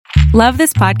Love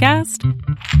this podcast?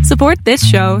 Support this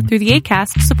show through the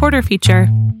Acast supporter feature.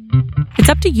 It's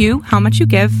up to you how much you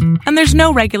give, and there's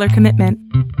no regular commitment.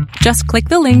 Just click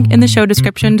the link in the show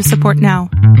description to support now.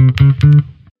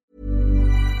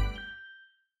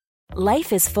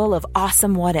 Life is full of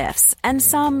awesome what-ifs, and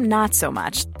some not so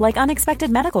much, like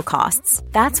unexpected medical costs.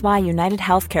 That's why United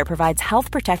Healthcare provides Health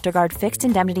Protector Guard fixed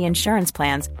indemnity insurance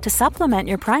plans to supplement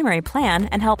your primary plan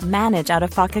and help manage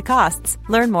out-of-pocket costs.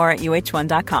 Learn more at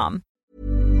uh1.com.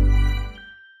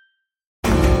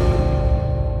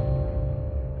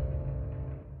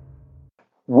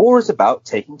 War is about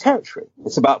taking territory.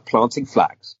 It's about planting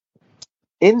flags.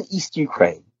 In East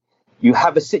Ukraine, you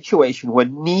have a situation where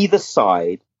neither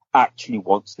side actually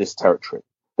wants this territory.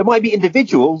 There might be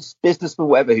individuals, businessmen,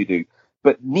 whatever, who do,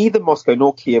 but neither Moscow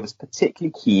nor Kiev is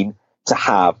particularly keen to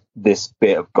have this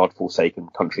bit of godforsaken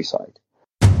countryside.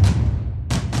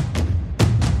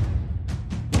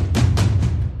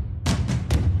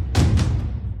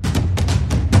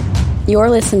 You're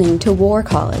listening to War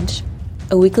College,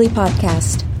 a weekly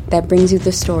podcast that brings you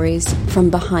the stories from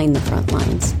behind the front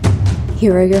lines.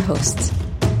 Here are your hosts.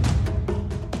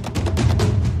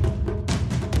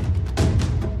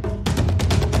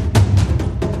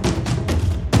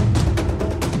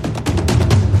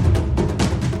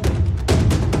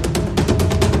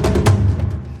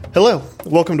 Hello,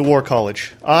 welcome to War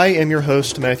College. I am your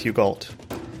host, Matthew Galt.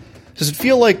 Does it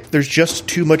feel like there's just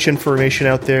too much information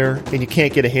out there and you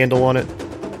can't get a handle on it?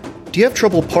 Do you have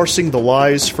trouble parsing the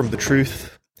lies from the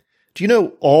truth? Do you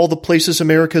know all the places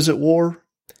America's at war?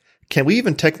 Can we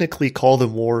even technically call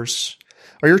them wars?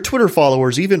 Are your Twitter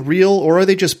followers even real, or are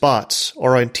they just bots?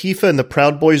 Are Antifa and the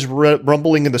Proud Boys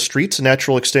rumbling in the streets a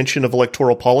natural extension of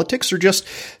electoral politics, or just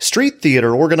street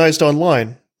theater organized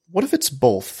online? What if it's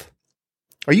both?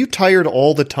 Are you tired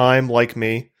all the time like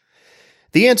me?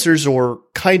 The answers, or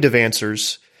kind of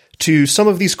answers, to some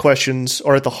of these questions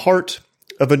are at the heart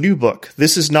of a new book,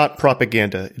 This Is Not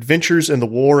Propaganda: Adventures in the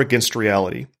War Against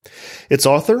Reality. Its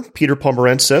author, Peter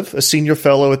Pomerantsev, a senior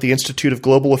fellow at the Institute of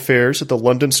Global Affairs at the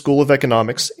London School of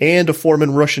Economics and a former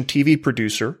Russian TV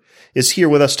producer, is here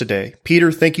with us today.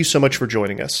 Peter, thank you so much for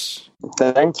joining us.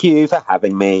 Thank you for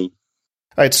having me.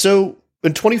 All right, so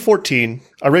in 2014,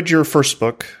 I read your first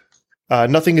book,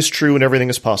 Nothing is True and Everything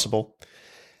is Possible.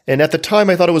 And at the time,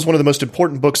 I thought it was one of the most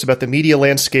important books about the media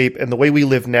landscape and the way we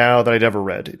live now that I'd ever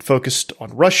read. It focused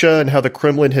on Russia and how the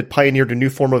Kremlin had pioneered a new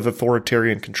form of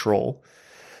authoritarian control.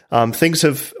 Things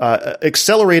have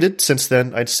accelerated since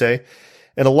then, I'd say.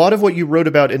 And a lot of what you wrote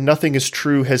about in Nothing is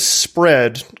True has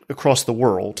spread across the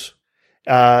world.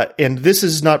 And This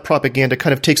Is Not Propaganda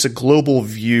kind of takes a global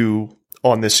view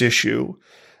on this issue.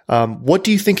 What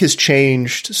do you think has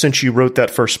changed since you wrote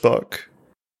that first book?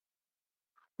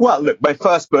 Well, look, my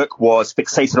first book was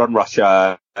fixated on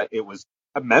Russia. It was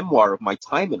a memoir of my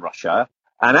time in Russia.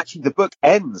 And actually, the book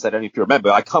ends, I don't know if you remember,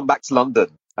 I come back to London.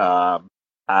 I'm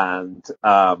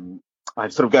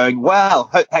sort of going, well,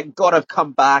 thank God I've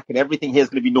come back and everything here is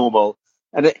going to be normal.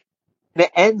 And it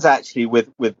ends actually with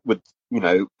the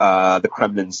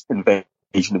Kremlin's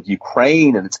invasion of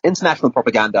Ukraine and its international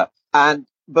propaganda.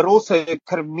 But also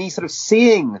kind of me sort of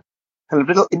seeing kind of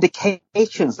little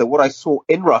indications that what I saw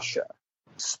in Russia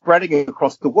spreading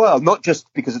across the world, not just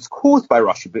because it's caused by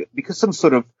Russia, but because some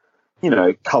sort of,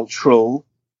 cultural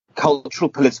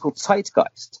political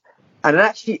zeitgeist. And it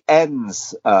actually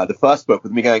ends the first book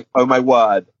with me going, oh my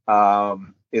word,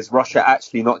 is Russia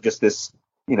actually not just this,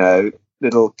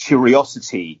 little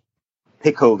curiosity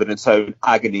pickled in its own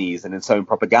agonies and its own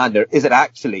propaganda? Is it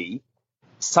actually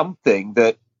something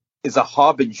that is a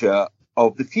harbinger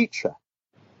of the future?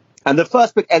 And the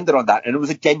first book ended on that, and it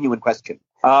was a genuine question.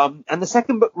 And the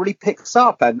second book really picks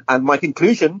up, and my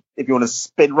conclusion, if you want to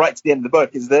spin right to the end of the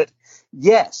book, is that,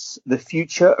 yes, the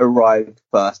future arrived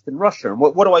first in Russia. And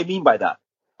what do I mean by that?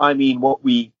 I mean what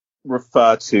we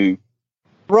refer to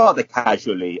rather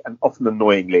casually and often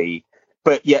annoyingly,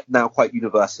 but yet now quite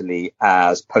universally,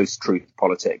 as post-truth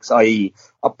politics, i.e.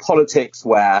 a politics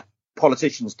where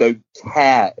politicians don't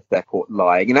care if they're caught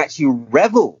lying and actually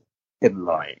revel in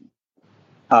lying.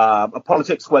 A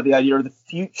politics where the idea of the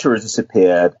future has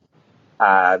disappeared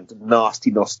and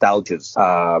nasty nostalgias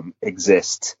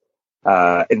exist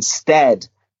instead,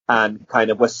 and kind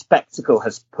of where spectacle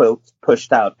has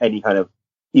pushed out any kind of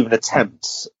even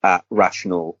attempts at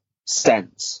rational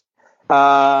sense.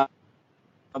 I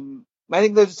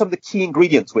think those are some of the key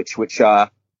ingredients which I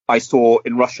saw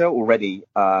in Russia already in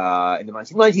the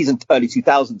 1990s and early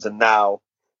 2000s, and now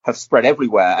have spread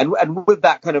everywhere. And with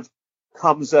that kind of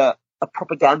comes a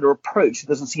propaganda approach that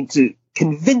doesn't seem to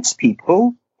convince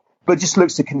people, but just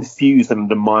looks to confuse and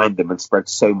undermine them and spread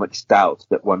so much doubt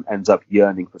that one ends up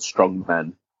yearning for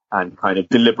strongmen and kind of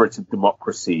deliberative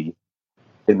democracy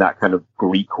in that kind of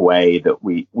Greek way that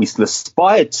we still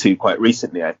aspired to quite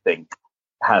recently, I think,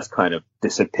 has kind of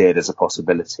disappeared as a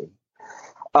possibility.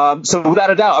 So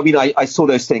without a doubt, I mean, I saw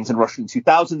those things in Russia in the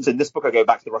 2000s. In this book, I go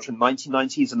back to the Russian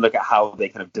 1990s and look at how they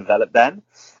kind of developed then.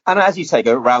 And as you say,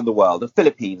 go around the world, the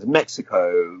Philippines,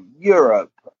 Mexico,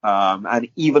 Europe, and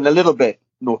even a little bit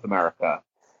North America,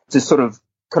 to sort of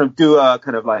kind of do a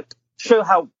kind of like show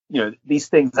how, these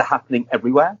things are happening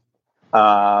everywhere,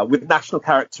 with national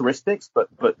characteristics, but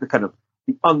the kind of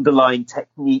the underlying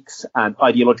techniques and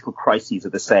ideological crises are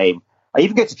the same. I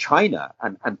even go to China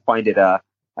and find it a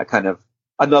kind of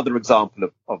another example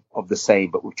of the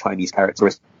same, but with Chinese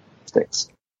characteristics.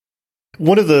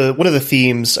 One of the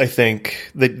themes I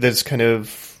think that's kind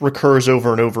of recurs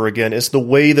over and over again is the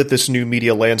way that this new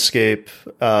media landscape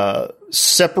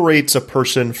separates a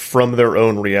person from their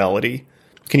own reality.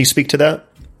 Can you speak to that?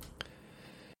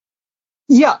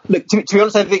 Yeah, look, to be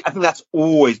honest, I think that's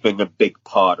always been a big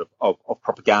part of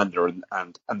propaganda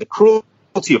and the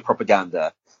cruelty of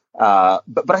propaganda.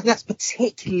 But I think that's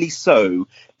particularly so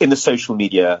in the social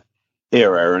media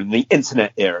era and the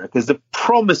internet era, because the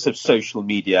promise of social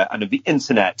media and of the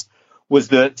internet was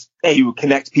that you would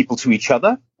connect people to each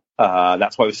other.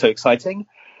 That's why it was so exciting,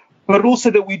 but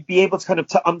also that we'd be able to kind of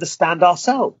to understand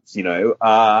ourselves.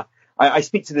 I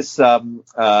speak to this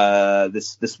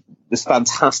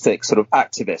fantastic sort of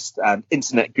activist and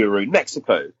internet guru in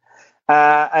Mexico,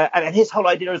 and his whole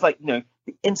idea is like, the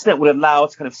internet would allow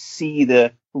us to kind of see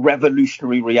the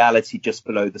revolutionary reality just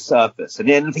below the surface. And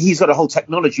then he's got a whole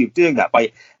technology of doing that.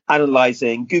 By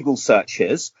analyzing Google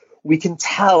searches, we can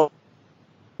tell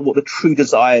what the true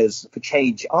desires for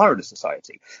change are in a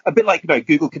society. A bit like,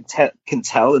 Google can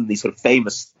tell in these sort of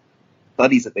famous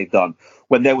studies that they've done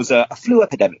when there was a flu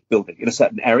epidemic building in a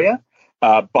certain area.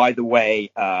 By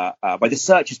the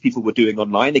searches people were doing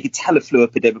online, they could tell a flu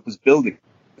epidemic was building.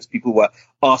 People were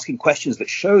asking questions that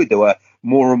showed there were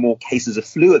more and more cases of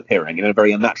flu appearing in a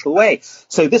very unnatural way.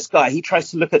 So this guy, he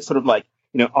tries to look at sort of like,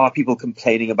 are people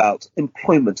complaining about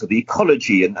employment or the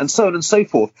ecology and so on and so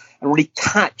forth, and really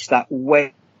catch that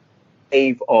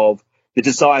wave of the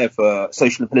desire for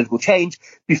social and political change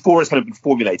before it's kind of been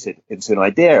formulated into an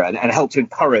idea, and help to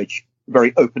encourage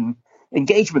very open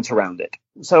engagement around it.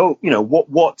 So,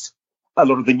 what a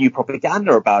lot of the new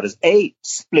propaganda are about is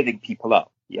splitting people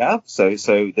up. Yeah. So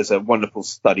there's a wonderful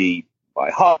study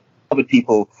by Harvard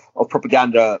people of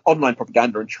propaganda, online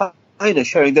propaganda in China,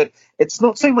 showing that it's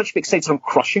not so much fixated on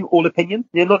crushing all opinion.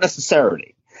 Not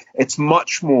necessarily. It's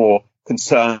much more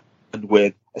concerned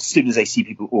with, as soon as they see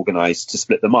people organized, to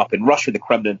split them up. In Russia, the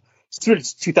Kremlin, through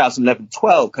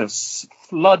 2011-12, kind of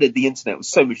flooded the internet with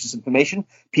so much disinformation,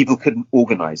 people couldn't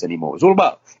organize anymore. It was all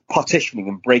about partitioning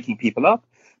and breaking people up,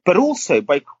 but also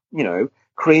by,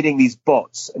 creating these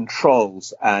bots and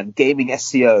trolls and gaming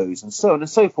SEOs and so on and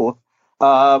so forth,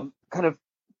 kind of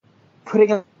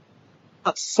putting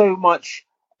out so much,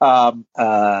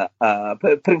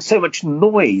 putting so much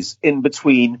noise in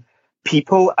between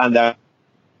people and their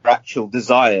actual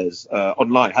desires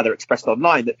online, how they're expressed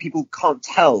online, that people can't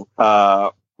tell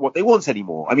what they want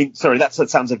anymore. I mean, sorry, that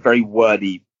sounds a very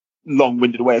wordy,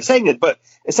 long-winded way of saying it, but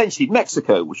essentially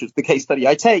Mexico, which is the case study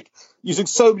I take, using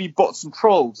so many bots and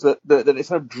trolls that it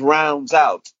sort of drowns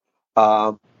out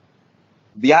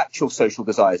the actual social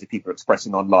desires that people are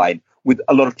expressing online with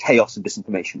a lot of chaos and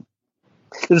disinformation.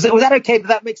 Was that okay? Did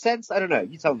that make sense? I don't know.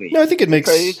 You tell me. No, I think it makes.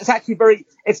 It's actually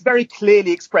very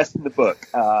clearly expressed in the book.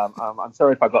 I'm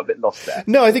sorry if I got a bit lost there.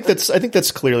 No, I think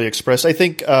that's clearly expressed. I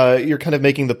think you're kind of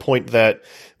making the point that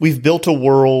we've built a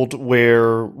world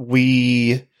where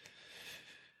we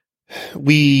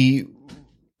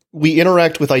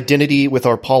interact with identity, with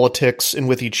our politics, and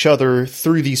with each other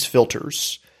through these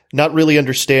filters, not really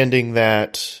understanding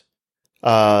that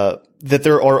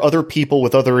there are other people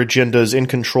with other agendas in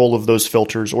control of those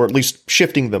filters, or at least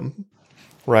shifting them,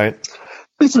 right?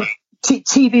 Listen,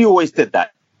 TV always did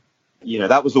that.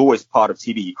 That was always part of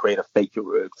TV. You create a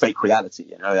fake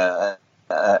reality,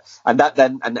 and that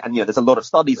then, and there's a lot of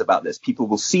studies about this. People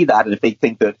will see that, and if they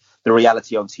think that the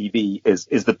reality on TV is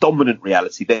the dominant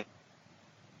reality, they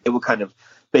will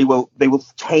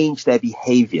change their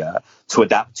behavior to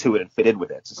adapt to it and fit in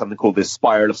with it. So something called the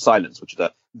spiral of silence, which is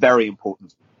a very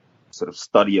important sort of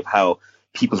study of how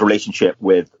people's relationship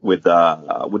with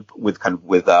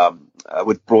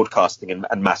broadcasting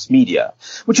and mass media,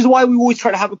 which is why we always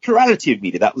try to have a plurality of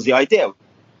media. That was the idea.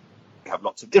 We have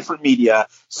lots of different media,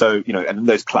 so and in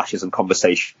those clashes and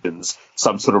conversations,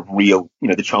 some sort of real,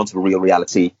 the chance of a real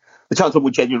reality the chance of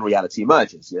more genuine reality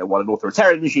emerges. While in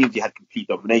authoritarian regimes, you had complete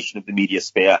domination of the media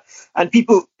sphere, and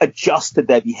people adjusted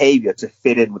their behavior to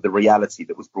fit in with the reality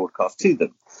that was broadcast to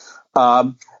them.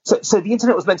 So the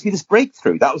internet was meant to be this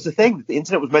breakthrough. That was the thing. The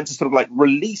internet was meant to sort of like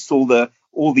release all the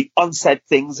unsaid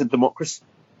things in democracy,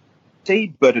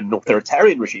 but in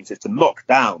authoritarian regimes, it's to knock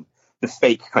down the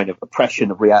fake kind of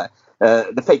oppression of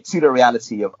the fake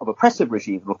pseudo-reality of oppressive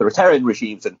regimes and authoritarian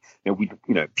regimes, and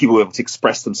people were able to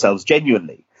express themselves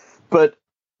genuinely. But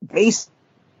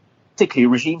basically,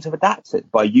 regimes have adapted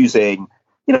by using,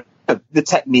 the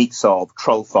techniques of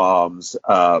troll farms,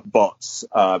 bots,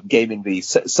 gaming the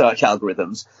search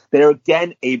algorithms. They're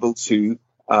again able to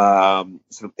sort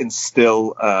of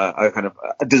instill a kind of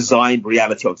a designed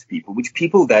reality onto people, which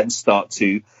people then start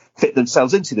to fit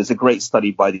themselves into. There's a great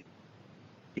study by the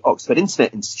Oxford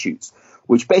Internet Institute,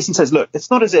 which basically says, look,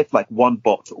 it's not as if like one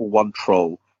bot or one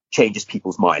troll changes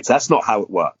people's minds. That's not how it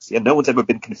works. No one's ever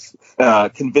been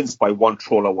convinced by one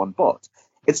troll or one bot.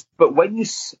 But when you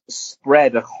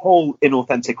spread a whole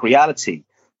inauthentic reality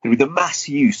through the mass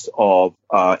use of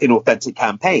inauthentic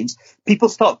campaigns, people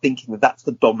start thinking that that's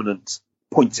the dominant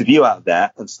point of view out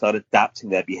there and start adapting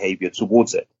their behavior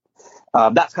towards it.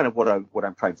 That's kind of what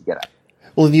I'm trying to get at.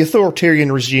 Well, the authoritarian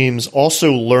regimes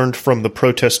also learned from the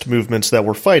protest movements that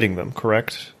were fighting them,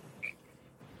 correct?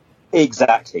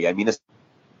 Exactly. I mean,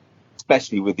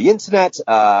 especially with the internet,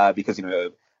 because,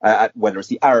 whether it's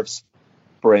the Arab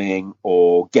Spring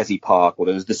or Gezi Park, or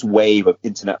there's this wave of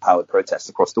internet-powered protests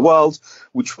across the world,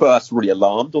 which first really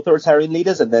alarmed authoritarian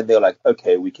leaders, and then they're like,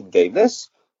 okay, we can game this.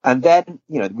 And then,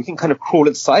 we can kind of crawl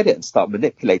inside it and start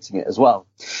manipulating it as well.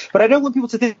 But I don't want people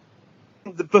to think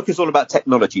the book is all about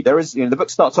technology. The book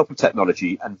starts off with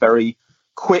technology and very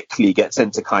quickly gets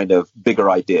into kind of bigger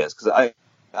ideas, because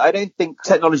I don't think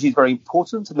technology is very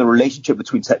important, and the relationship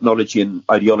between technology and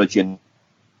ideology and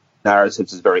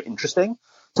narratives is very interesting.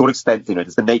 To what extent,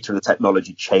 does the nature of the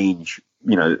technology change,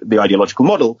 the ideological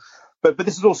model? But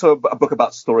this is also a book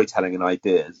about storytelling and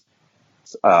ideas.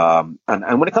 And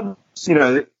when it comes,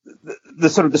 the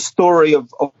sort of the story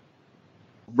of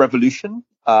revolution,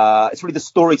 it's really the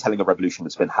storytelling of revolution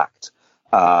that's been hacked,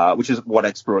 which is what I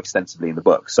explore extensively in the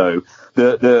book. So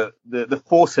the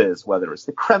forces, whether it's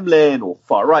the Kremlin or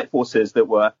far right forces that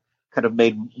were kind of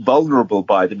made vulnerable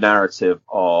by the narrative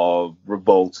of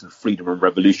revolt and freedom and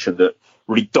revolution that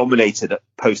really dominated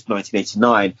post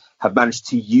 1989, have managed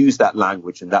to use that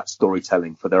language and that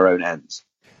storytelling for their own ends.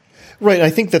 Right. I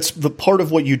think that's the part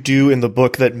of what you do in the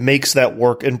book that makes that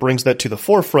work and brings that to the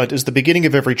forefront. Is the beginning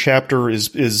of every chapter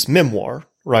is memoir,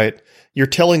 right? You're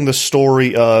telling the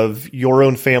story of your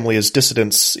own family as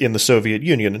dissidents in the Soviet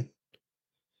Union.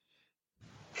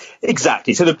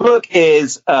 Exactly. So the book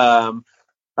is the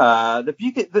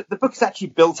book is actually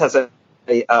built as a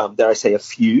dare I say, a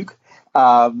fugue,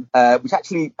 which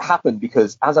actually happened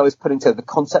because as I was putting together the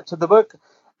concept of the book,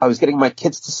 I was getting my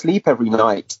kids to sleep every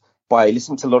night by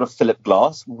listening to a lot of Philip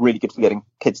Glass, really good for getting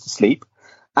kids to sleep.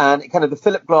 And kind of the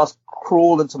Philip Glass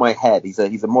crawled into my head. He's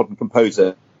a modern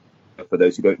composer, for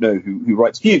those who don't know, who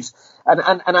writes fugues. And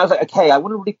I was like, okay, I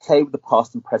want to really play with the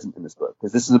past and present in this book,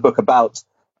 because this is a book about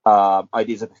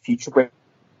ideas of the future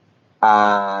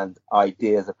and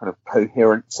ideas of kind of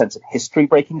coherent sense of history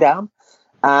breaking down.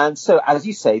 And so, as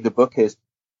you say, the book is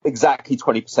exactly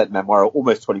 20% memoir, or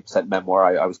almost 20% memoir.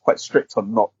 I was quite strict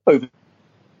on not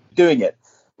overdoing it.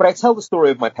 But I tell the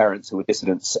story of my parents who were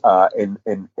dissidents in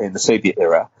the Soviet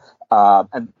era,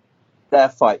 and their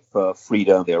fight for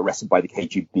freedom. They were arrested by the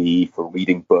KGB for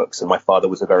reading books, and my father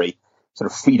was a very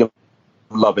sort of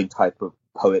freedom-loving type of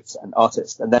poet and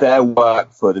artist. And their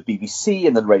work for the BBC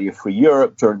and then Radio Free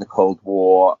Europe during the Cold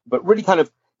War, but really kind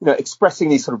of expressing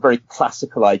these sort of very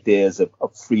classical ideas of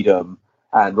freedom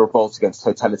and revolt against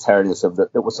totalitarianism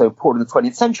that were so important in the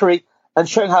 20th century, and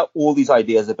showing how all these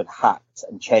ideas have been hacked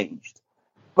and changed.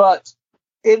 But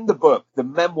in the book, the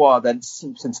memoir then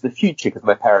seeps into the future because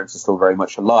my parents are still very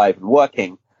much alive and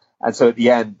working. And so at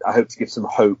the end, I hope to give some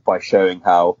hope by showing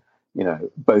how,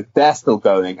 both they're still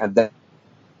going and they're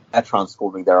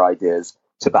transforming their ideas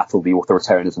to battle the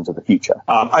authoritarianisms of the future.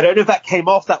 I don't know if that came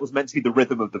off. That was meant to be the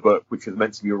rhythm of the book, which was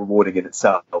meant to be rewarding in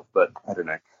itself, but I don't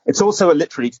know. It's also a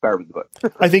literary experiment, the book.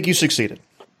 I think you succeeded.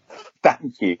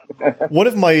 Thank you. One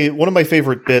of my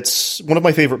favorite bits, one of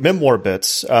my favorite memoir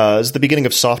bits, is the beginning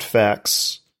of Soft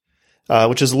Facts,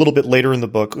 which is a little bit later in the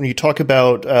book. When you talk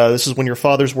about this is when your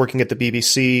father's working at the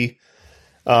BBC,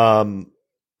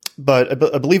 but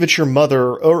I believe it's your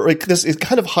mother, or it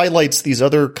kind of highlights these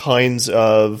other kinds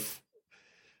of.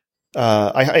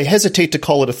 I hesitate to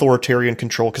call it authoritarian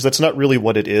control because that's not really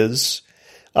what it is.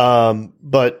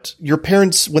 But your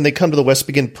parents, when they come to the West,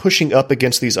 begin pushing up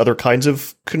against these other kinds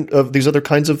of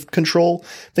control.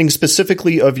 Things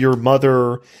specifically of your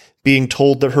mother being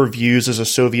told that her views as a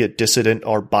Soviet dissident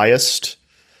are biased.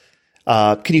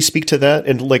 Can you speak to that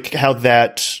and like how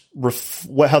that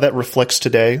reflects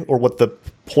today, or what the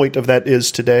point of that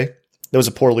is today? That was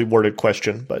a poorly worded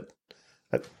question, but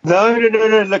no.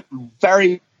 Look,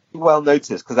 very well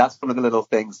noticed, because that's one of the little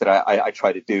things that I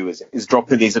try to do is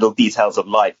drop in these little details of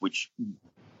life, which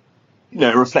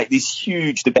reflect these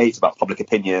huge debates about public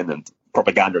opinion and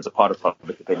propaganda as a part of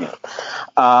public opinion.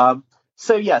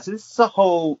 So this is a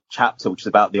whole chapter which is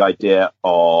about the idea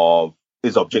of,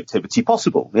 is objectivity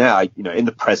possible? Yeah, in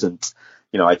the present,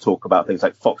 I talk about things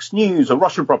like Fox News or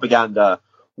Russian propaganda,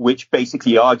 which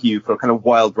basically argue for a kind of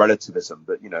wild relativism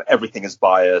that, everything is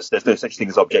biased. There's no such thing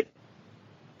as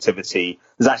objectivity.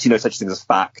 There's actually no such thing as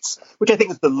facts, which I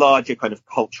think is the larger kind of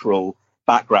cultural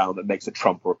background that makes a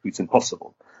Trump or a Putin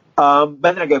possible. But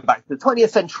then I go back to the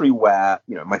 20th century where,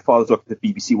 my father's looked at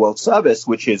the BBC World Service,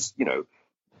 which is,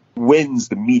 wins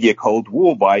the media Cold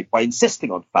War by insisting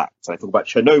on facts. I talk about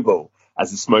Chernobyl as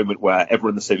this moment where everyone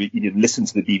in the Soviet Union listened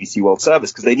to the BBC World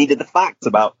Service because they needed the facts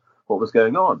about what was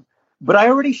going on. But I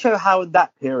already show how in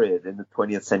that period, in the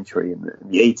 20th century, in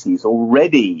the 80s,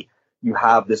 already you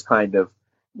have this kind of,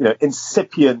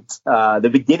 incipient, the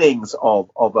beginnings of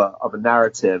a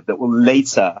narrative that will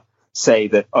later say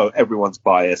that, everyone's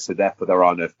biased, so therefore there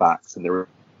are no facts and there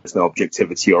is no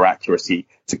objectivity or accuracy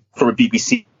from a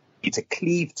BBC to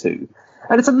cleave to.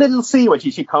 And it's a little scene when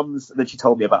she comes, that she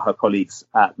told me about her colleagues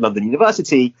at London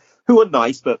University, who are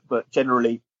nice, but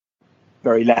generally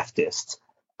very leftist,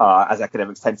 as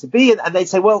academics tend to be. And they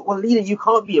say, well, Lena, you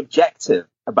can't be objective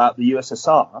about the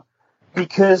USSR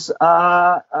because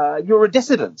you're a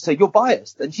dissident, so you're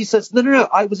biased. And she says, no,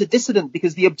 I was a dissident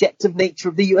because the objective nature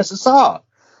of the USSR,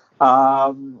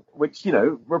 which,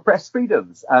 repressed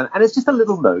freedoms. And it's just a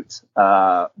little note.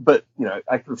 But,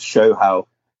 I kind of show how,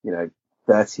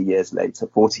 30 years later,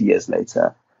 40 years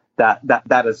later, that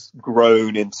has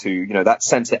grown into, that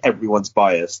sense that everyone's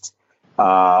biased,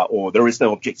 or there is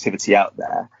no objectivity out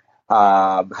there,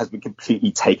 has been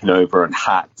completely taken over and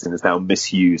hacked and is now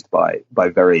misused by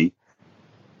very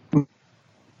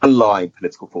aligned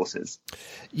political forces.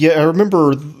 Yeah, I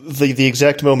remember the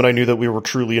exact moment I knew that we were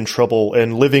truly in trouble,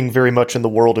 and living very much in the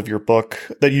world of your book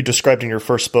that you described in your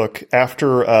first book.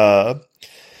 After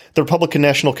the Republican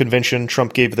National Convention,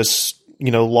 Trump gave this,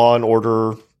 Law and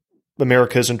Order,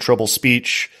 America's in Trouble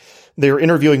speech. They were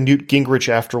interviewing Newt Gingrich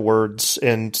afterwards,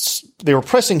 and they were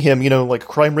pressing him, like,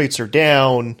 crime rates are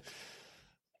down.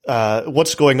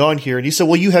 What's going on here? And he said,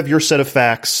 well, you have your set of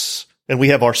facts, and we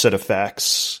have our set of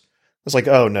facts. I was like,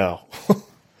 oh, no.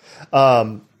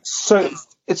 So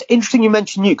it's interesting you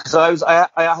mentioned Newt, because I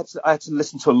had to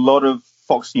listen to a lot of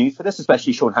Fox News for this,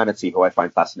 especially Sean Hannity, who I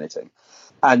find fascinating.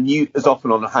 And Newt is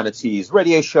often on Hannity's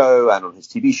radio show and on his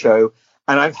TV show.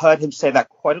 And I've heard him say that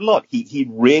quite a lot. He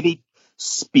really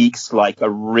speaks like a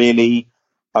really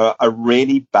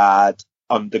bad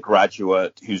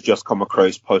undergraduate who's just come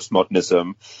across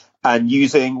postmodernism and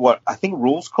using what I think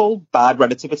Rawls called bad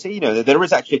relativity. There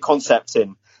is actually a concept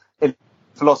in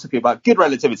philosophy about good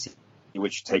relativity,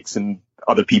 which takes in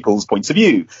other people's points of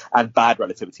view, and bad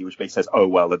relativity, which basically says, oh,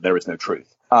 well, then there is no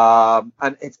truth.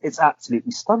 And it's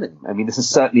absolutely stunning. I mean, this is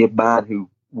certainly a man who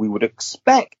we would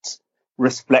expect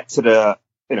reflected a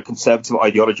conservative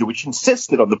ideology which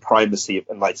insisted on the primacy of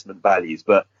Enlightenment values,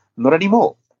 but not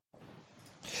anymore.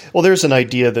 Well, there's an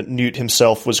idea that Newt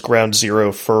himself was ground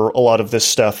zero for a lot of this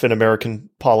stuff in American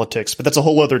politics, but that's a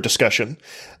whole other discussion.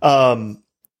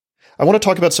 I want to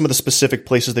talk about some of the specific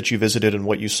places that you visited and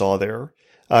what you saw there.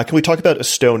 Can we talk about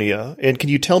Estonia? And can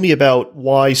you tell me about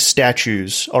why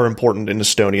statues are important in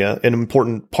Estonia, an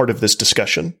important part of this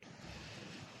discussion?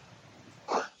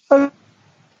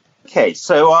 Okay,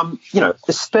 so,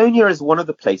 Estonia is one of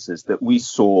the places that we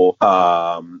saw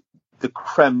the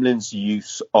Kremlin's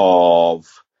use of,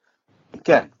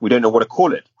 again, we don't know what to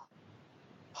call it,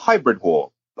 hybrid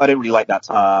war. I don't really like that.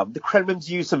 The Kremlin's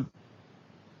use of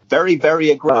very,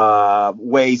 very aggressive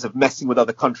ways of messing with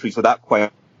other countries without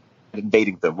quite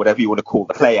invading them, whatever you want to call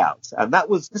the play out. And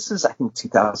this is, I think,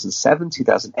 2007,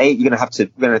 2008. You're going to have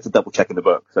to double check in the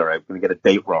book. Sorry, I'm going to get a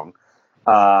date wrong.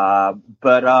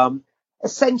 But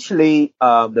essentially,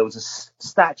 there was a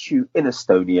statue in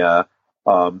Estonia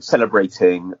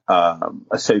celebrating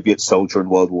a Soviet soldier in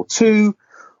World War II,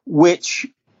 which,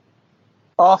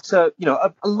 after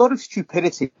a lot of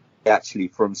stupidity actually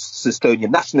from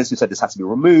Estonian nationalists who said this had to be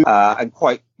removed, and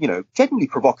quite genuinely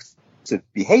provocative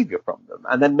behavior from them,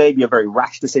 and then maybe a very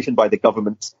rash decision by the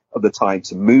government of the time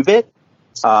to move it.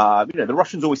 The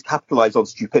Russians always capitalize on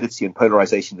stupidity and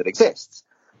polarization that exists.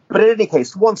 But in any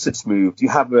case, once it's moved, you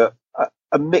have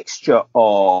a mixture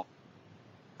of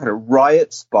kind of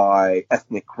riots by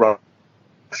ethnic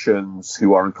Russians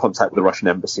who are in contact with the Russian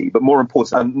embassy, but more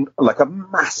important, like a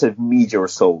massive media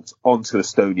assault onto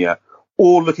Estonia,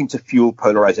 all looking to fuel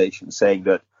polarization, saying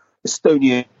that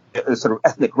Estonia, sort of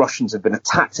ethnic Russians have been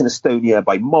attacked in Estonia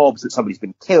by mobs, that somebody's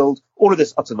been killed, all of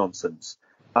this utter nonsense,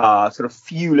 sort of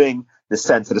fueling the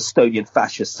sense that Estonian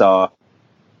fascists are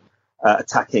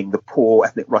attacking the poor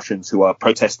ethnic Russians who are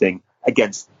protesting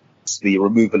against the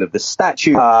removal of the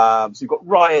statue. So you've got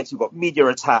riots, you've got media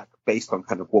attack based on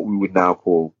kind of what we would now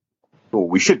call, or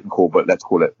we shouldn't call, but let's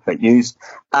call it fake news.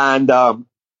 And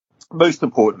most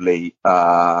importantly,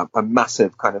 a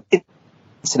massive kind of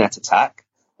internet attack,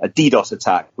 a DDoS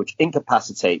attack, which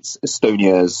incapacitates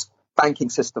Estonia's banking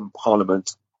system,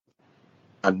 parliament,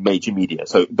 and major media.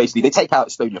 So basically, they take out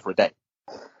Estonia for a day.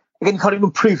 Again, you can't even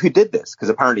prove who did this, because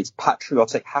apparently it's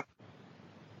patriotic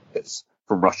hackers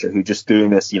from Russia who are just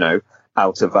doing this,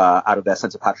 out of their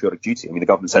sense of patriotic duty. I mean, the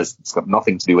government says it's got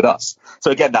nothing to do with us. So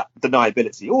again, that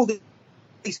deniability, all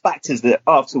these factors that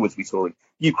afterwards we saw in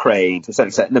Ukraine, to a certain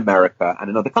extent in America and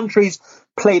in other countries,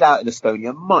 played out in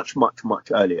Estonia much, much,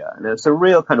 much earlier. And it's a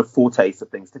real kind of foretaste of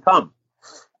things to come.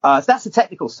 So that's the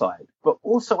technical side. But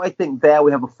also I think there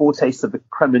we have a foretaste of the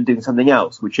Kremlin doing something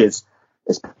else, which is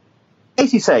it's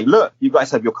basically saying, look, you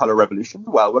guys have your color revolution.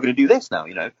 Well, we're going to do this now.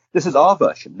 This is our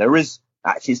version.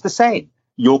 It's the same.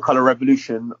 Your color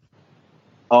revolution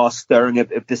are stirring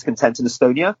of discontent in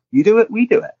Estonia. You do it, we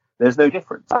do it. There's no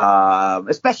difference.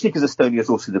 Especially because Estonia is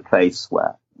also the place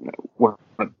where, where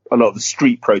a lot of the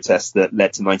street protests that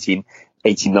led to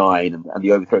 1989 and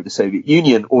the overthrow of the Soviet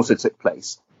Union also took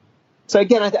place. So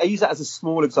again, I use that as a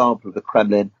small example of the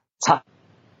Kremlin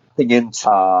tapping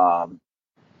into,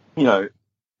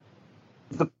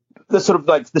 the sort of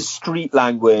like the street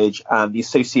language and the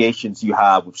associations you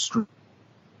have with street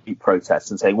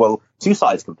protests, and saying, well, two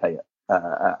sides can play it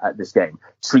at this game.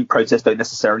 Street protests don't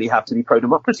necessarily have to be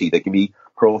pro-democracy. They can be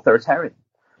pro-authoritarian.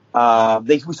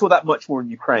 We saw that much more in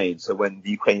Ukraine. So when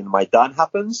the Ukrainian Maidan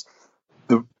happens,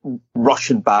 the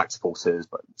Russian-backed forces,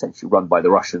 but essentially run by the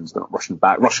Russians, not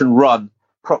Russian-backed, Russian-run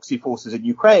proxy forces in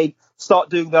Ukraine start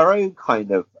doing their own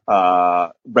kind of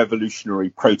revolutionary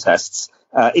protests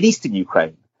in eastern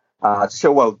Ukraine to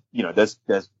show, well, there's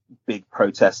big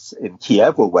protests in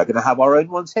Kiev. Well, we're going to have our own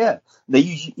ones here. They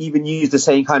even use the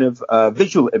same kind of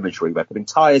visual imagery. We're putting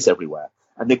tires everywhere,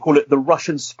 and they call it the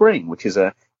Russian Spring, which is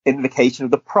an invocation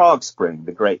of the Prague Spring,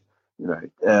 the great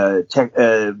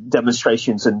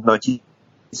demonstrations in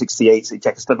 1968 in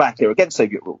Czechoslovakia against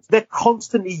Soviet rule. They're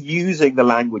constantly using the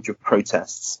language of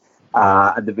protests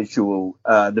and the visual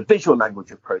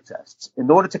language of protests in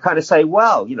order to kind of say,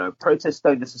 well, protests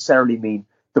don't necessarily mean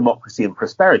democracy and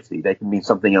prosperity. They can mean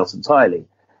something else entirely.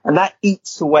 And that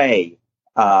eats away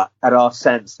at our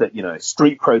sense that,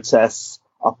 street protests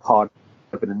are part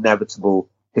of an inevitable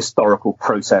historical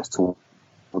process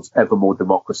towards ever more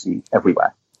democracy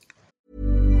everywhere.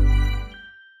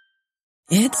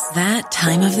 It's that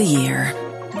time of the year.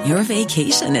 Your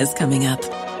vacation is coming up.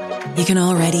 You can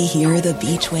already hear the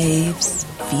beach waves,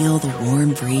 feel the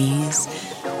warm breeze,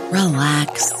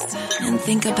 relax, and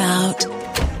think about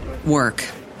work.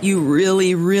 You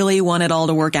really, really want it all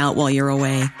to work out while you're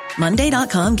away.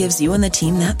 Monday.com gives you and the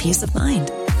team that peace of mind.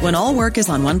 When all work is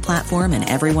on one platform and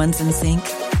everyone's in sync,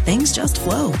 things just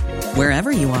flow.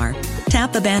 Wherever you are,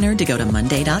 tap the banner to go to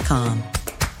Monday.com.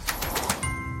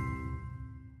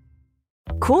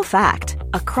 Cool fact,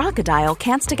 a crocodile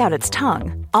can't stick out its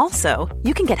tongue. Also,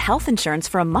 you can get health insurance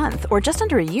for a month or just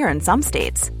under a year in some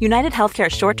states. United Healthcare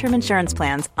short-term insurance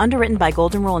plans, underwritten by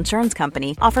Golden Rule Insurance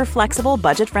Company, offer flexible,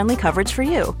 budget-friendly coverage for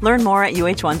you. Learn more at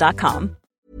UH1.com.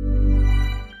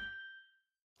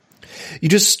 You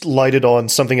just lighted on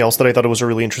something else that I thought was a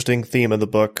really interesting theme in the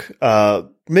book.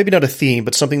 Maybe not a theme,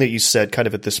 but something that you said kind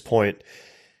of at this point.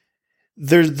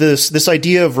 There's this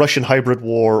idea of Russian hybrid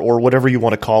war, or whatever you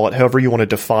want to call it, however you want to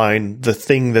define the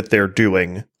thing that they're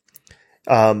doing.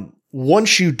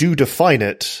 Once you do define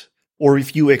it, or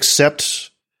if you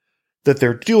accept that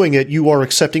they're doing it, you are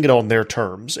accepting it on their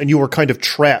terms, and you are kind of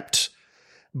trapped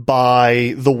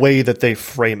by the way that they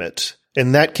frame it.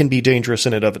 And that can be dangerous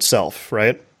in and of itself,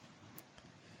 right?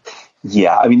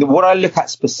 Yeah, I mean, what I look at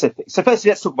specific. So firstly,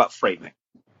 let's talk about framing.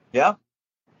 Yeah?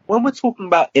 When we're talking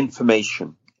about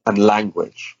information and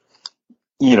language,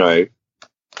 we have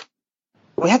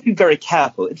to be very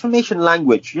careful. Information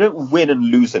language, you don't win and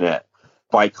lose in it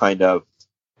by kind of,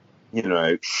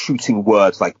 shooting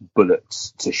words like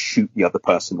bullets to shoot the other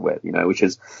person with, which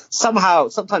is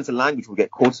sometimes the language will get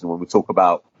caught in when we talk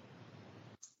about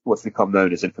what's become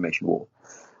known as information war.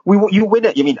 You win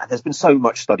it. I mean, there's been so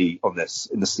much study on this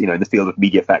in the field of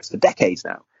media effects for decades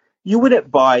now. You win it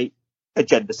by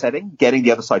agenda setting, getting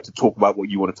the other side to talk about what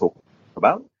you want to talk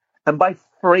about, and by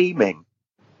framing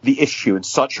the issue in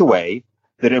such a way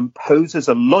that imposes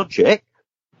a logic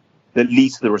that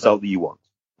leads to the result that you want.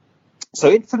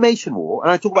 So information war,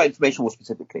 and I talk about information war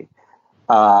specifically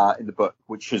in the book,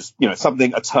 which is,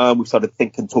 a term we've started to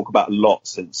think and talk about a lot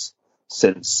since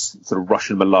sort of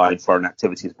Russian malign foreign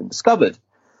activity has been discovered.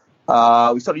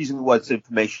 We started using the words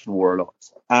information war a lot.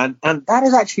 And that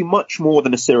is actually much more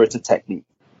than a series of technique,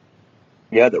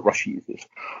 that Russia uses.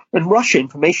 In Russia,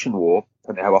 information war,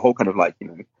 and they have a whole kind of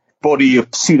body of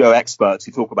pseudo-experts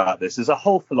who talk about this, is a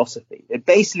whole philosophy. It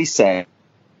basically says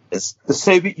the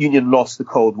Soviet Union lost the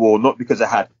Cold War not because it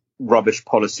had rubbish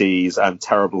policies and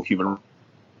terrible human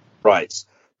rights,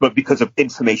 but because of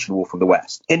information war from the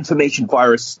West. Information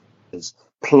viruses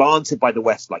planted by the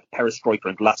West like perestroika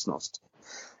and glasnost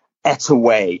ate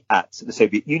away at the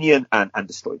Soviet Union and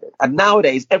destroyed it. And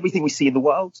nowadays, everything we see in the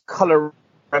world, color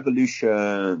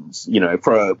revolutions,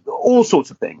 for all sorts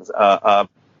of things, the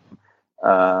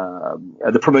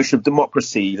promotion of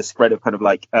democracy, the spread of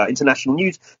international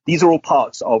news, these are all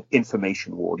parts of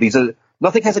information war.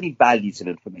 Nothing has any values in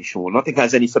information war. Nothing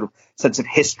has any sort of sense of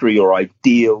history or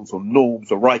ideals or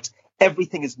norms or rights.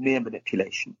 Everything is mere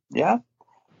manipulation. Yeah.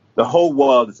 The whole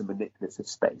world is a manipulative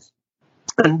space.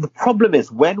 And the problem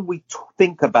is when we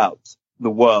think about the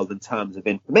world in terms of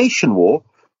information war,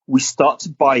 we start to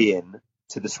buy in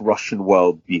to this Russian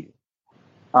worldview.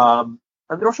 And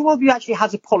the Russian worldview actually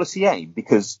has a policy aim,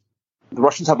 because the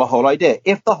Russians have a whole idea.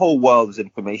 If the whole world is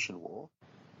information war,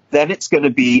 then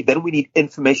we need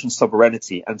information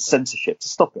sovereignty and censorship to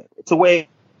stop it. It's a way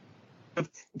of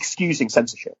excusing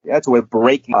censorship. Yeah, it's a way of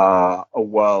breaking a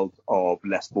world of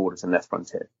less borders and less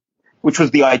frontier, which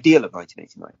was the ideal of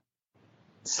 1989.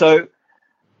 So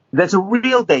there's a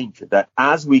real danger that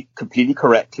as we completely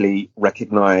correctly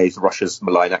recognize Russia's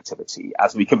malign activity,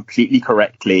 as we completely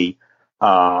correctly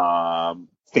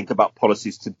think about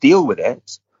policies to deal with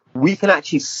it, we can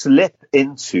actually slip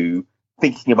into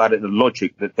thinking about it in the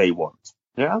logic that they want.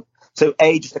 Yeah. So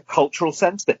just a cultural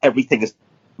sense that everything is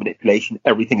manipulation,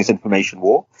 everything is information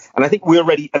war. And I think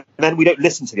and then we don't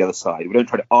listen to the other side. We don't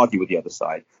try to argue with the other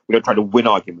side. We don't try to win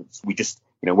arguments. We just,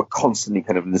 we're constantly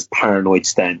kind of in this paranoid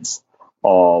stance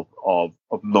of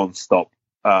non-stop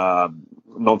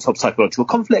psychological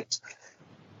conflict.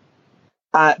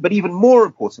 But even more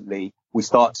importantly, we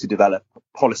start to develop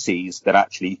policies that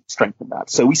actually strengthen that.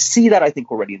 So we see that, I think,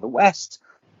 already in the West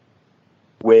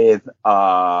with, you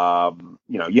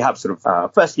have sort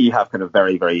of, firstly, you have kind of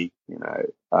very, very,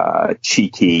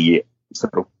 cheeky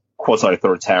sort of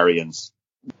quasi-authoritarians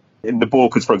in the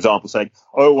Balkans, for example, saying,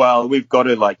 oh, well, we've got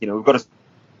to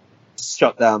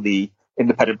shut down the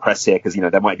independent press here because,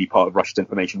 there might be part of Russia's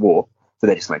information war. So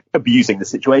they're just abusing the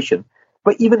situation.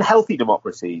 But even healthy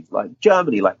democracies like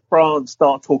Germany, like France,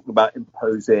 start talking about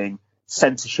imposing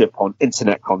censorship on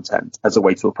internet content as a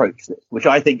way to approach this, which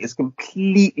I think is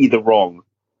completely the wrong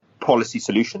policy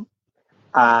solution,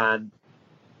 and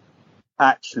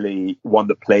actually one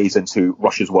that plays into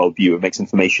Russia's worldview and makes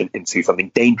information into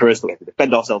something dangerous that we have to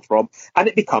defend ourselves from. And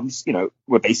it becomes,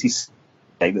 we're basically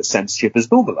saying that censorship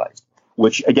is normalized,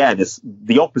 which again is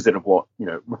the opposite of what,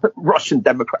 Russian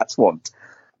Democrats want.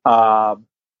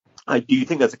 I do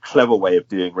think there's a clever way of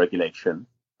doing regulation.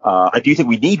 I do think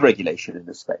we need regulation in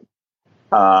this space.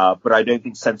 But I don't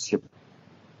think censorship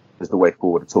is the way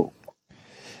forward at all.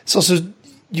 So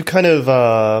you kind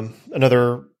of,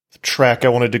 another track I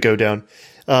wanted to go down.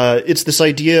 It's this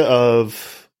idea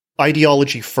of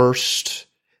ideology first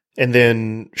and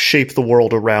then shape the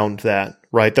world around that,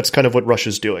 right? That's kind of what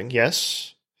Russia's doing,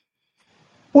 yes?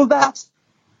 Well, that's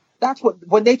what,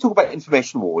 when they talk about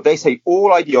information war, they say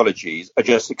all ideologies are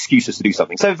just excuses to do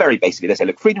something. So very basically, they say,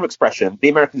 look, freedom of expression, the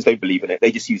Americans don't believe in it.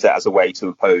 They just use that as a way to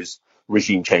impose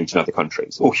regime change in other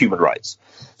countries or human rights.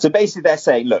 So basically they're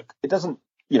saying, look, it doesn't,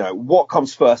 what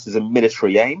comes first is a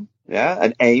military aim,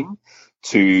 an aim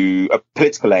to a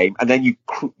political aim, and then you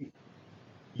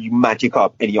magic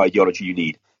up any ideology you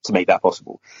need to make that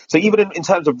possible. So even in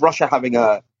terms of Russia having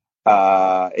in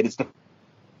its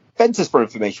defenses for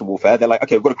information warfare, they're like,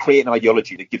 okay, we've got to create an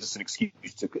ideology that gives us an excuse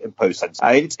to impose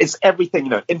censorship. It's everything,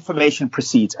 information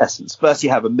precedes essence. First you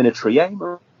have a military aim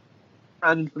around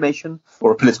information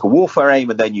or a political warfare aim,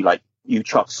 and then you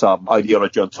chuck some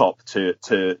ideology on top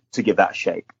to give that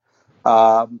shape.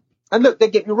 And look,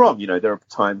 don't get me wrong, there are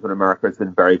times when America has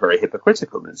been very, very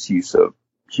hypocritical in its use of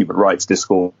human rights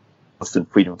discourse and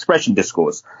freedom of expression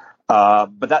discourse.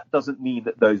 But that doesn't mean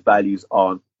that those values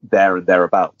aren't there and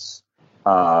thereabouts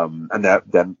And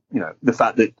then, the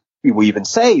fact that we even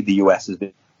say the US has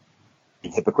been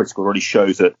hypocritical already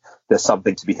shows that there's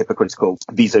something to be hypocritical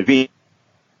vis-a-vis.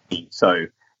 So,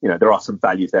 there are some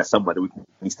values there somewhere that we can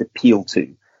at least appeal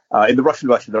to. In the Russian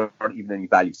version, there aren't even any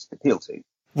values to appeal to.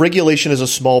 Regulation is a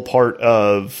small part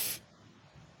of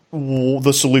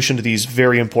the solution to these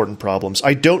very important problems.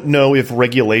 I don't know if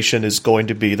regulation is going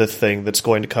to be the thing that's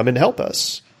going to come and help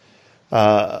us.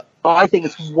 I think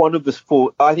it's one of the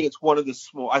small. I think when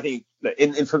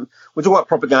we talk about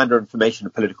propaganda, information,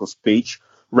 and political speech,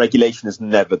 regulation is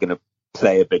never going to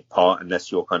play a big part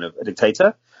unless you're kind of a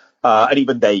dictator, and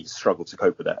even they struggle to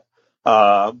cope with that.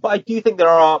 But I do think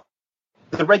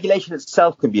the regulation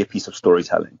itself can be a piece of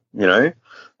storytelling. So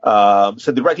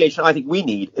the regulation I think we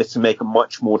need is to make a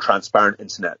much more transparent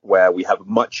internet where we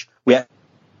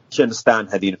actually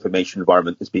understand how the information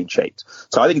environment is being shaped.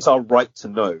 So I think it's our right to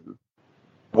know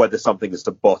whether something is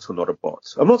a bot or not a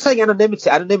bot. I'm not saying anonymity.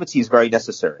 Anonymity is very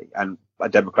necessary and a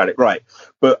democratic right.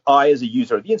 But I, as a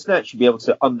user of the internet, should be able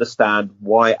to understand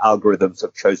why algorithms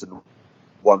have chosen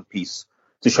one piece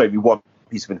to show me one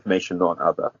piece of information, not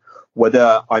another.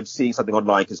 Whether I'm seeing something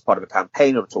online as part of a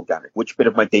campaign or it's organic, which bit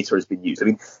of my data has been used. I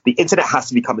mean, the internet has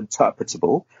to become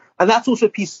interpretable. And that's also a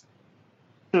piece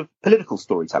of political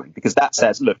storytelling, because that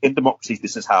says, look, in democracies,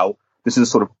 this is a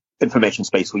sort of information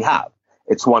space we have.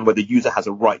 It's one where the user has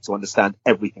a right to understand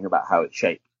everything about how it's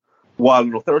shaped. While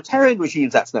in authoritarian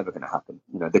regimes, that's never going to happen.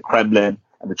 The Kremlin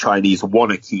and the Chinese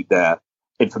want to keep their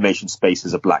information space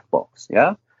as a black box.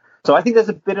 Yeah. So I think there's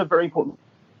a bit of very important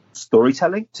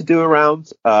storytelling to do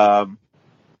around the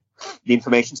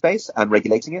information space and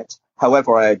regulating it.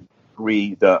 However, I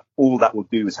agree that all that will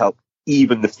do is help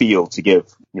even the field to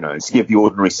give the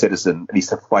ordinary citizen at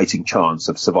least a fighting chance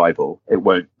of survival. It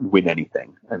won't win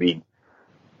anything. I mean,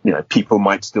 people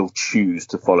might still choose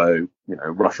to follow,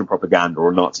 Russian propaganda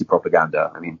or Nazi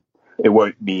propaganda. I mean, it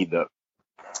won't mean that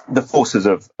the forces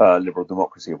of liberal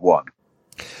democracy have won.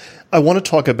 I want to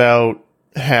talk about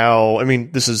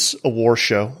this is a war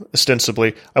show,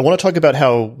 ostensibly. I want to talk about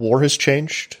how war has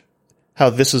changed, how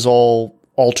this has all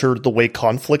altered the way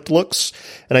conflict looks.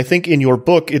 And I think in your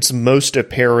book, it's most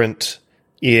apparent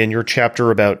in your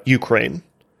chapter about Ukraine.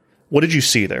 What did you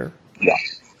see there? Yeah.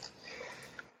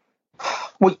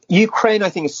 Well, Ukraine, I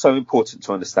think, is so important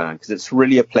to understand because it's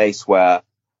really a place where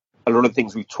a lot of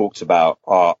things we've talked about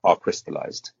are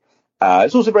crystallized.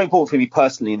 It's also very important for me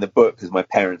personally in the book because my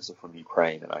parents are from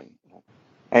Ukraine, and I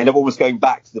end up always going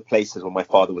back to the places where my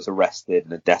father was arrested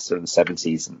in Odessa in the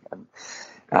 70s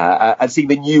and seeing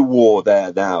the new war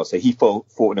there now. So he fought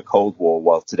in a Cold War,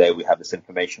 while today we have this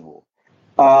information war.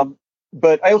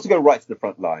 But I also go right to the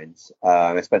front lines.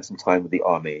 And I spent some time with the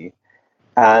army.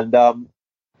 And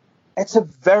it's a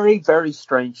very, very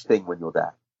strange thing when you're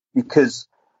there. Because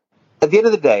at the end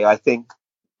of the day, I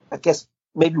guess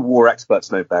maybe war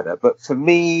experts know better. But for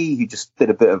me, who just did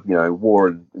a bit of, war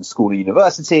in school and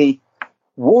university,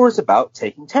 war is about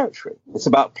taking territory. It's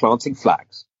about planting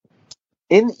flags.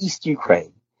 In East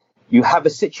Ukraine, you have a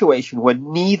situation where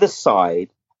neither side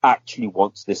actually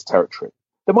wants this territory.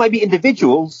 There might be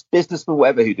individuals, businessmen,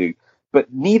 whatever, who do,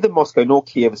 but neither Moscow nor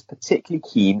Kiev is particularly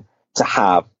keen to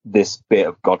have this bit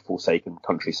of godforsaken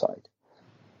countryside.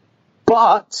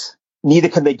 But neither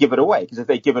can they give it away, because if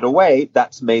they give it away,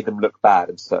 that's made them look bad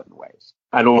in certain ways.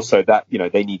 And also that,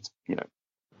 they need,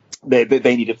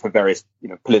 they need it for various,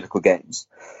 political gains.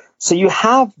 So you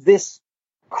have this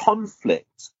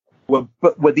conflict where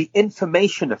the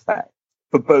information effect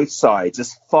for both sides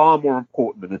is far more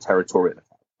important than the territorial effect.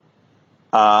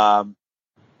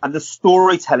 And the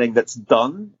storytelling that's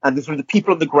done, and the sort of the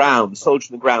people on the ground, the soldiers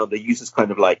on the ground, they use this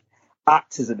kind of like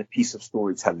actors in a piece of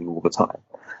storytelling all the time.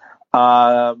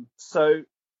 So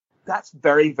that's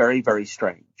very, very, very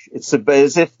strange. It's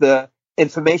as if the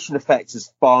information effect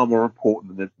is far more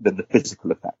important than the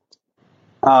physical effect.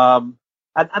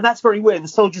 And that's very weird. The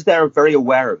soldiers there are very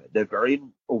aware of it. They're very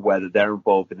aware that they're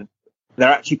involved in it. They're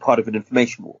actually part of an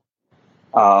information war,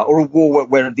 or a war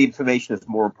where the information is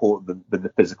more important than the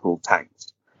physical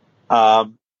tanks.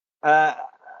 And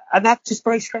that's just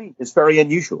very strange. It's very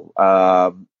unusual.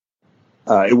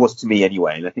 It was to me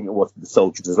anyway, and I think it was to the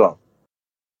soldiers as well.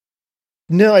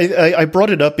 No, I brought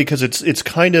it up because it's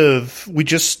kind of, we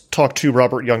just talked to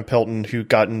Robert Young Pelton, who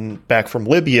gotten back from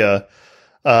Libya,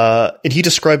 and he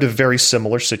described a very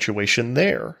similar situation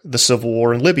there, the civil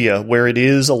war in Libya, where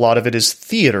a lot of it is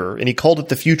theater, and he called it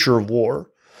the future of war.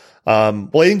 I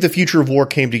think the future of war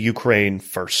came to Ukraine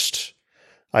first.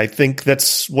 I think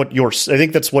that's what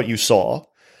you saw.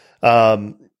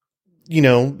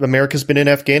 America's been in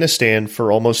Afghanistan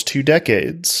for almost 2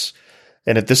 decades.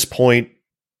 And at this point,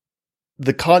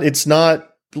 it's not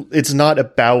it's not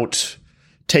about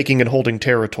taking and holding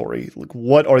territory. Like,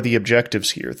 what are the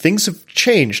objectives here? Things have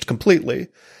changed completely.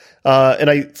 And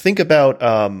I think about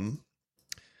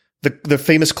the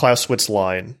famous Clausewitz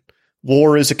line,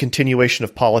 war is a continuation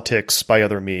of politics by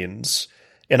other means.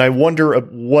 And I wonder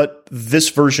what this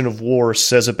version of war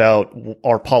says about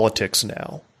our politics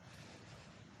now.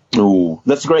 Oh,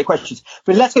 that's a great question.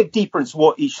 But let's go deeper into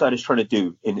what each side is trying to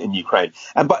do in Ukraine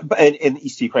and in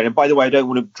East Ukraine. And by the way, I don't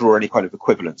want to draw any kind of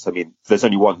equivalence. I mean, there's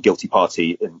only one guilty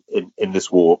party in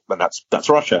this war, and that's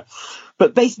Russia.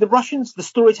 But basically, the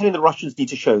storytelling the Russians need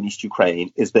to show in East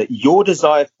Ukraine is that your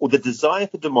desire or the desire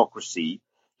for democracy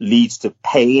leads to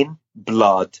pain,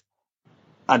 blood,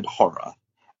 and horror.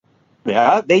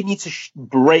 Yeah, they need to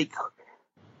break,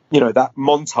 that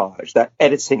montage, that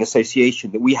editing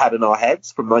association that we had in our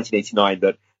heads from 1989,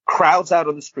 that crowds out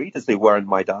on the street, as they were in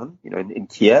Maidan, in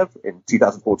Kiev in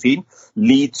 2014,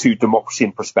 lead to democracy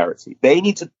and prosperity. They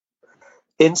need to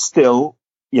instill,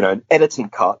 an editing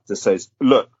cut that says,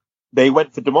 look, they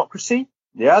went for democracy.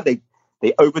 Yeah, they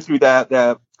overthrew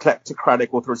their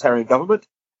kleptocratic authoritarian government.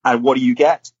 And what do you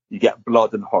get? You get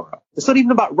blood and horror. It's not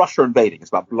even about Russia invading. It's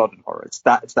about blood and horror. It's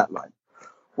that line.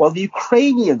 Well, the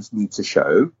Ukrainians need to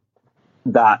show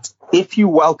that if you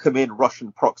welcome in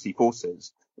Russian proxy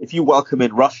forces, if you welcome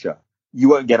in Russia, you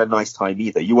won't get a nice time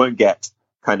either. You won't get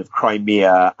kind of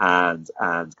Crimea and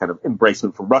kind of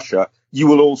embracement from Russia. You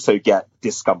will also get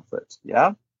discomfort,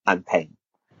 and pain.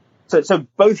 So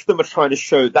both of them are trying to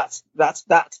show that's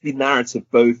the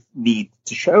narrative both need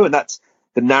to show, and that's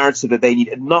the narrative that they need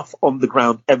enough on the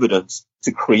ground evidence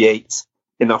to create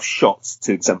enough shots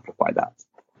to exemplify that.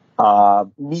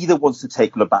 Neither wants to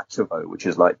take Lobachnevo, which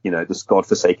is like, this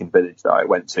godforsaken village that I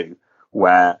went to,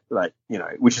 where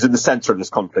which is in the center of this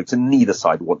conflict, and neither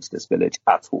side wants this village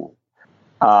at all.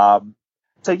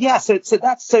 So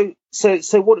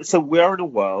we're in a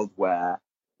world where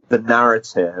the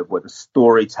narrative, where the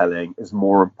storytelling is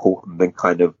more important than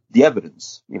kind of the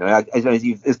evidence.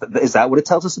 Is that what it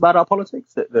tells us about our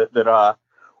politics? That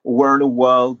we're in a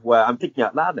world where, I'm thinking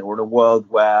out loud now, we're in a world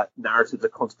where narratives are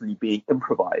constantly being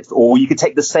improvised. Or you could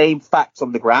take the same facts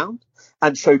on the ground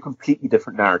and show completely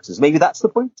different narratives. Maybe that's the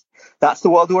point. That's the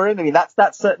world we're in. I mean,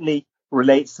 that certainly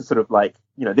relates to sort of like,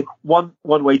 the one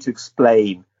way to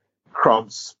explain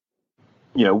Trump's,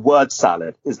 word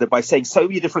salad is that by saying so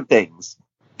many different things,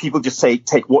 people just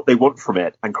take what they want from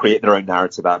it and create their own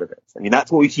narrative out of it. I mean,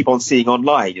 that's what we keep on seeing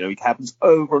online. It happens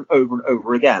over and over and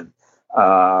over again.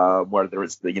 Whether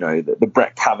it's the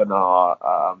Brett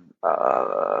Kavanaugh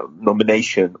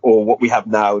nomination or what we have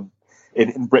now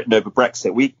in Britain over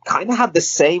Brexit, we kind of have the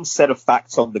same set of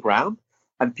facts on the ground,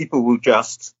 and people will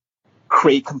just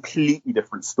create completely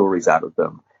different stories out of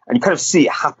them, and you kind of see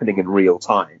it happening in real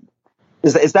time.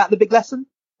 Is that the big lesson?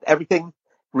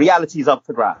 Reality is up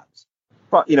for grabs.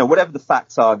 But, whatever the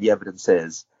facts are, the evidence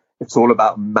is, it's all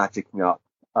about magicking up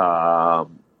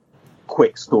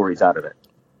quick stories out of it.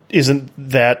 Isn't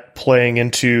that playing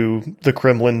into the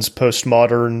Kremlin's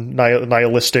postmodern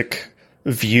nihilistic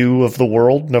view of the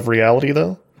world and of reality,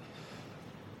 though?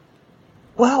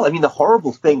 Well, I mean, the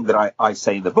horrible thing that I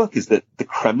say in the book is that the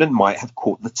Kremlin might have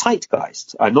caught the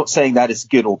zeitgeist. I'm not saying that it's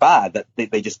good or bad, that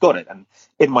they just got it. And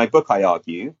in my book, I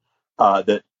argue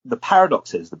that the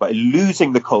paradox is that by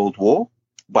losing the Cold War,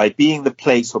 by being the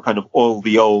place for kind of all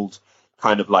the old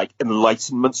kind of like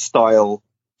Enlightenment style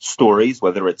stories,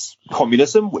 whether it's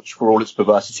communism, which for all its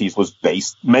perversities was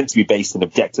meant to be based in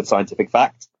objective scientific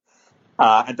fact,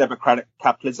 and democratic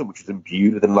capitalism, which was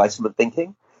imbued with Enlightenment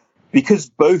thinking, because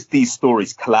both these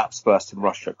stories collapsed first in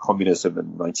Russia, communism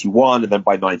in 91, and then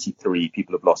by 93,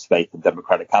 people have lost faith in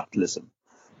democratic capitalism.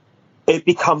 It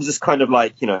becomes this kind of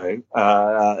like,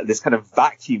 this kind of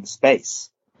vacuum space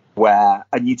where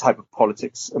a new type of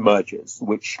politics emerges,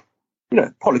 which,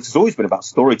 politics has always been about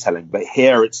storytelling, but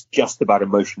here it's just about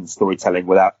emotion storytelling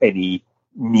without any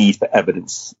need for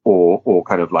evidence or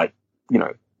kind of like,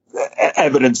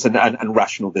 evidence and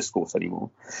rational discourse anymore.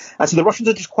 And so the Russians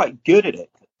are just quite good at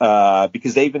it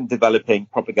because they've been developing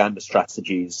propaganda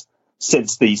strategies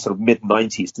since the sort of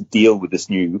mid-90s to deal with this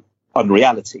new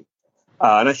unreality.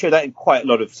 And I show that in quite a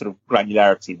lot of sort of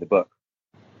granularity in the book,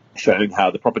 showing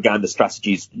how the propaganda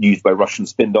strategies used by Russian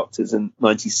spin doctors in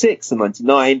 96 and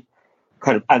 99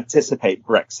 kind of anticipate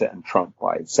Brexit and Trump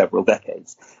by several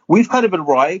decades. We've kind of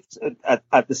arrived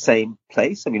at the same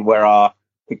place. I mean, where our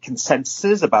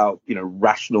consensuses about,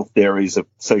 rational theories of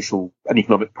social and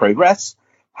economic progress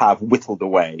have whittled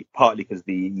away, partly because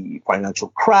the financial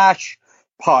crash,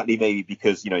 partly maybe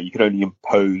because, you can only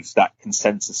impose that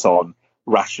consensus on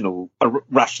rational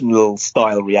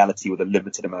style reality with a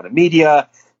limited amount of media,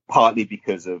 partly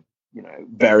because of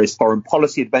various foreign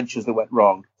policy adventures that went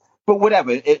wrong. But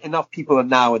whatever, enough people are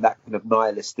now in that kind of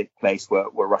nihilistic place where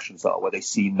Russians are, where they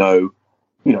see no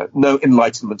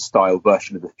Enlightenment style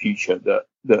version of the future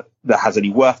that has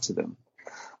any worth to them.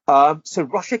 So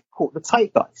Russia caught the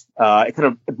zeitgeist. It kind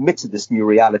of admitted this new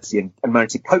reality and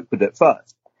managed to cope with it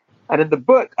first. And in the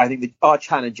book, I think that our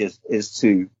challenge is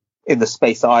to, in the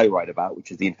space I write about,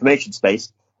 which is the information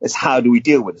space, is how do we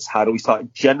deal with this? How do we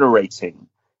start generating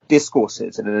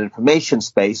discourses in an information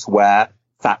space where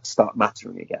facts start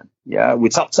mattering again? Yeah,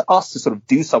 it's up to us to sort of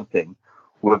do something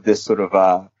with this sort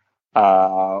of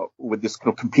with this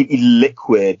kind of completely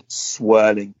liquid,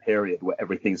 swirling period where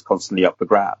everything's constantly up for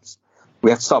grabs. We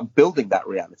have to start building that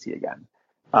reality again,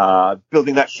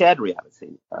 building that shared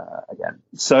reality again.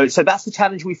 So that's the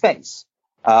challenge we face.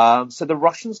 So the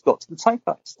Russians got to the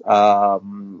zeitgeist,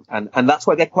 and that's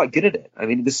why they're quite good at it. I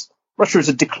mean, Russia is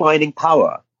a declining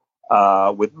power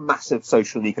with massive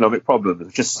social and economic problems,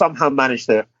 which just somehow managed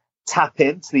to tap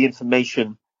into the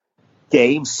information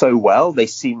game so well. They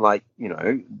seem like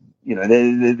they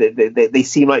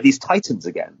seem like these titans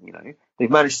again.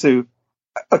 They've managed to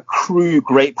accrue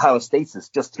great power status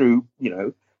just through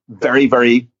very,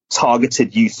 very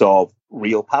targeted use of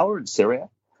real power in Syria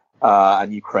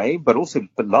and Ukraine, but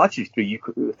largely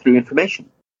through information.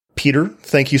 Peter,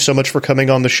 thank you so much for coming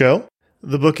on the show.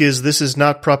 The book is This Is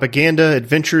Not Propaganda: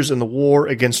 Adventures in the War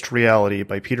Against Reality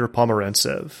by Peter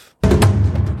Pomerantsev.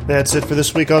 That's it for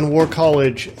this week on War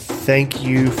College. Thank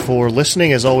you for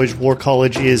listening. As always, War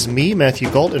College is me, Matthew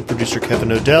Gault, and producer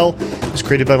Kevin Odell. It's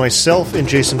created by myself and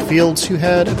Jason Fields, who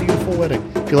had a beautiful wedding.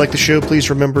 If you like the show, please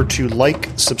remember to like,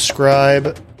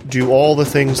 subscribe, do all the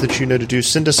things that you know to do.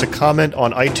 Send us a comment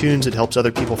on iTunes. It helps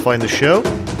other people find the show.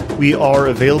 We are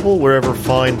available wherever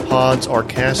fine pods are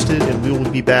casted, and we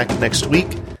will be back next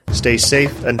week. Stay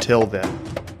safe until then.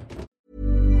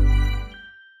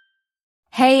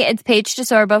 Hey, it's Paige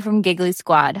DeSorbo from Giggly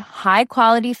Squad. High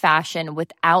quality fashion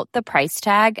without the price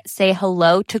tag. Say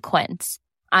hello to Quince.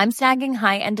 I'm snagging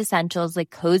high-end essentials like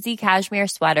cozy cashmere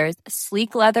sweaters,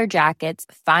 sleek leather jackets,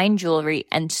 fine jewelry,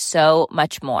 and so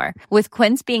much more. With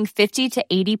Quince being 50 to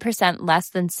 80% less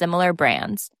than similar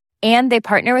brands. And they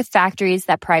partner with factories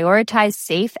that prioritize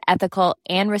safe, ethical,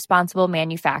 and responsible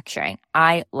manufacturing.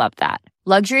 I love that.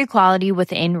 Luxury quality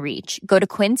within reach. Go to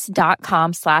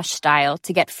quince.com/style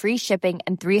to get free shipping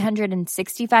and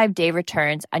 365-day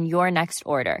returns on your next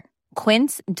order.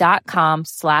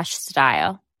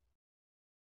 Quince.com/style.